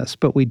 on this,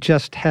 but we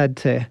just had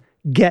to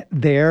get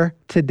there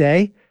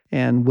today,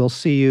 and we'll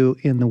see you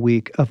in the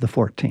week of the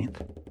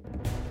 14th.